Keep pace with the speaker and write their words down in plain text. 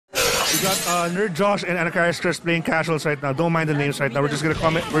We got Nerd Josh and Anakaris playing casuals right now. Don't mind the names right now. We're just gonna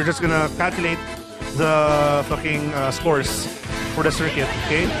comment. We're just gonna calculate the fucking scores for the circuit.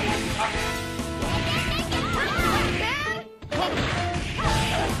 Okay.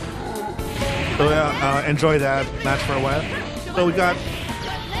 So enjoy that match for a while. So we got.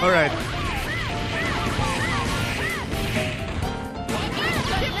 All right.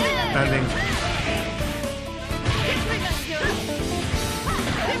 Standing.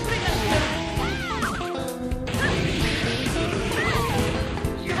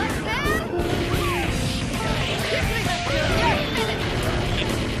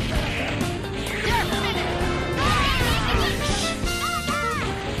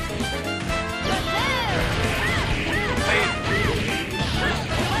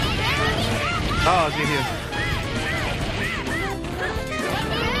 Oh, see here.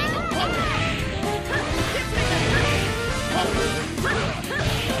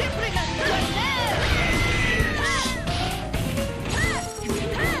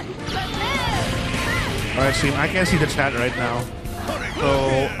 Alright, stream, I can't see the chat right now.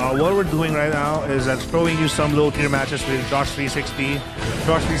 So, what we're doing right now is throwing you some low tier matches with JOSH360,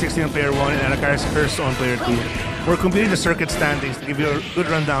 JOSH360 on player 1, and ANAKARISCURSE on player 2. We're completing the circuit standings to give you a good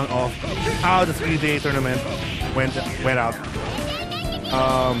rundown of how the 3-day tournament went out.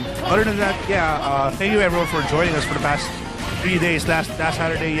 Other than that, yeah, thank you everyone for joining us for the past 3 days, last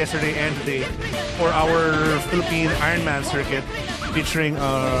Saturday, yesterday, and today, for our Philippine Ironman circuit featuring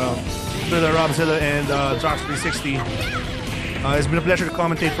Robzilla and JOSH360. It's been a pleasure to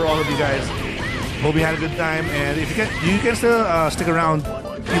commentate for all of you guys. Hope you had a good time, and if you can still stick around,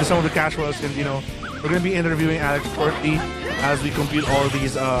 see some of the casuals, and you know. We're going to be interviewing Alex shortly as we compute all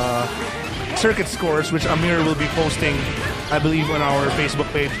these circuit scores, which Amir will be posting, I believe, on our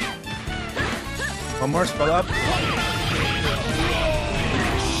Facebook page. One more, scroll up.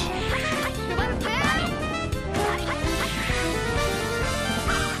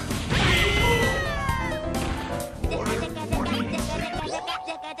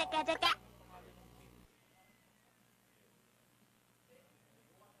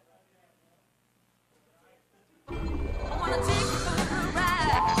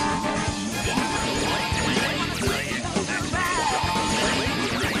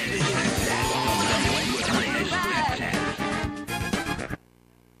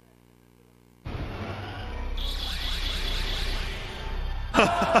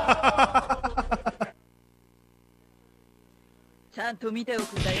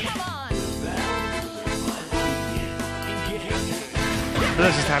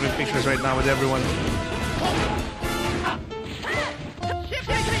 Let's just having pictures right now with everyone.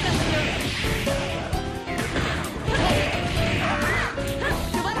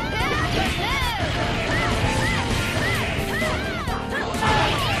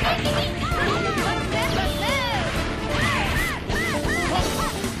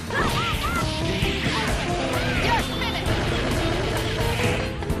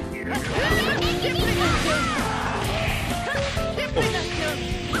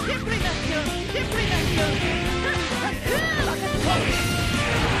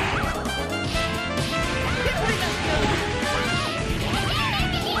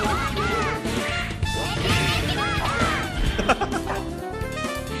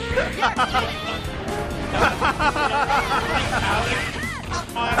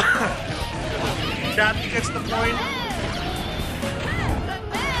 Chat gets the point.